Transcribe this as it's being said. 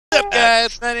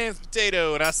my name's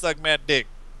Potato, and I suck mad dick.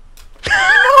 No,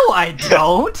 I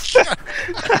don't.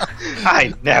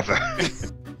 I never.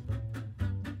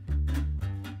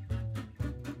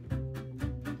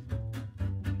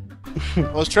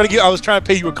 I was trying to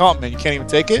pay you a compliment. You can't even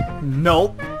take it.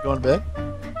 Nope. Going to bed?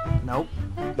 Nope.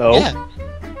 No. Yeah.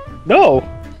 No.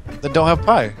 Then don't have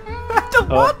pie. I don't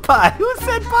want pie. Who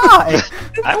said pie?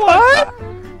 I want.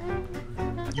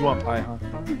 You want pie, huh?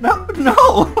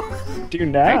 No. Do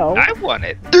now. I want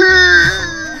it.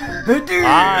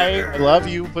 I love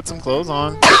you. Put some clothes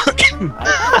on.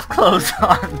 Clothes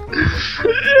on.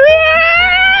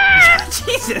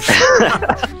 Jesus.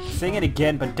 Sing it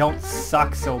again, but don't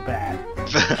suck so bad.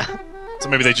 So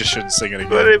maybe they just shouldn't sing it again.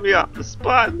 Putting me off the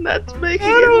spot, and that's making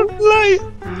it.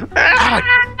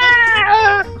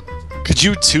 Could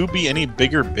you two be any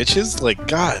bigger bitches? Like,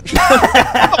 God.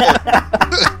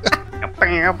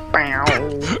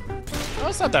 No,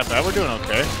 it's not that bad. We're doing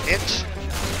okay. Itch.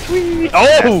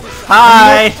 Oh!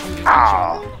 Hi.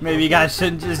 Oh, Maybe you guys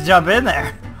shouldn't just jump in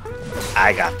there.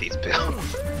 I got these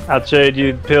pills. I'll trade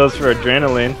you pills for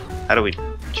adrenaline. How do we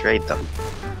trade them?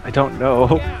 I don't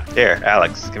know. Here,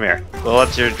 Alex, come here. Well,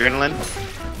 what's your adrenaline?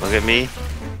 Look at me.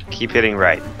 Keep hitting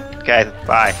right. Okay,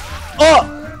 bye.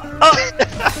 Oh!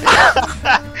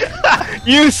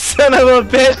 You son of a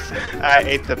bitch! I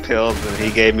ate the pills and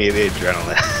he gave me the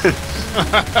adrenaline.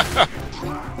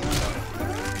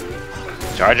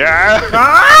 Charger!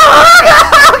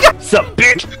 Sup,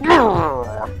 bitch!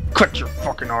 Cut your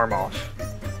fucking arm off.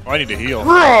 Oh, I need to heal.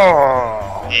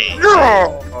 Hey.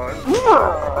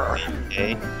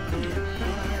 Hey.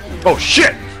 Oh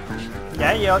shit!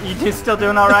 Yeah, you two still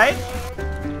doing all right?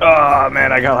 Oh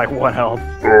man, I got like 1 health.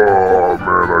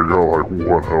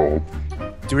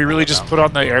 Do we really just put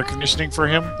on the air conditioning for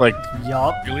him? Like,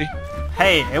 Yup. really?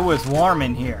 Hey, it was warm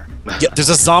in here. Yeah, there's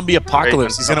a zombie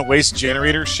apocalypse. He's gonna waste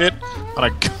generator shit on a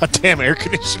goddamn air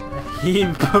conditioner. He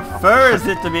prefers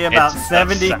it to be about It's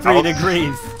 73 south.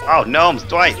 degrees. Oh, gnomes,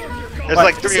 Dwight. There's What?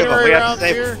 like 3 of them. We have to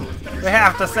save them. We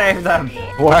have to save them.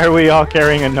 Why are we all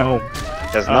carrying a gnome?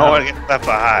 Because no one gets left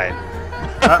behind.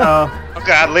 Uh-oh. Oh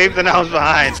god, leave the gnomes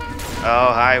behind.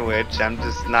 Oh, hi, witch. I'm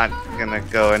just not gonna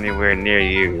go anywhere near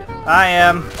you. I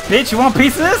am. Bitch, you want a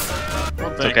piece of this?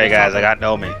 It's okay, guys. I got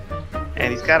Nomi.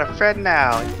 And he's got a friend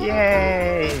now.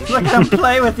 Yay! Look at them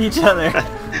play with each other. We're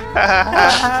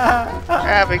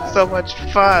having so much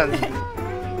fun.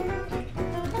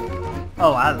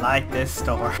 Oh, I like this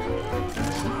store.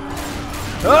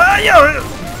 Oh, yo!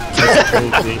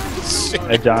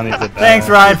 Hey, Johnny's a Thanks,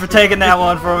 Ryan, for taking that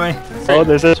one for me. Oh,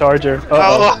 there's a charger.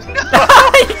 Uh-oh.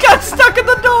 Oh, He got stuck in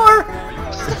the door!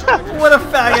 What a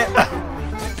faggot.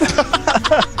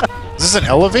 Is this an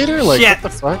elevator? Like, Shit.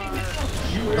 what the fuck?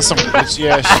 That's some bitchy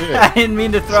ass shit. I didn't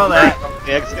mean to throw that.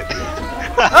 the exit.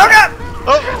 Oh, God!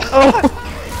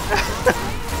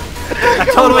 I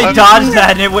totally dodged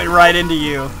that and it went right into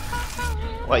you.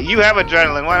 Well, you have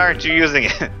adrenaline. Why aren't you using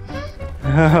it?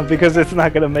 Because it's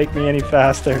not gonna make me any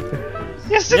faster.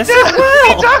 Yes, it Yes, does. it What are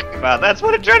will. you talking about? That's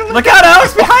what adrenaline Look out,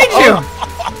 Alex, behind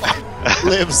you!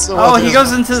 Live so Oh, he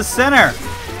goes into the center.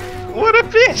 What a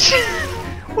bitch!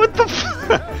 What the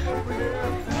fuck?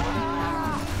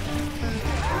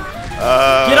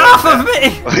 Get off of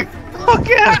me! Oh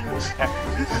god!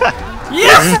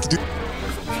 Yes!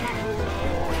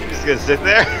 You're just gonna sit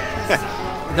there?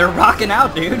 They're rocking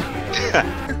out, dude.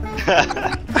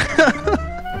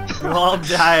 You all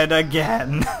died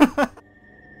again.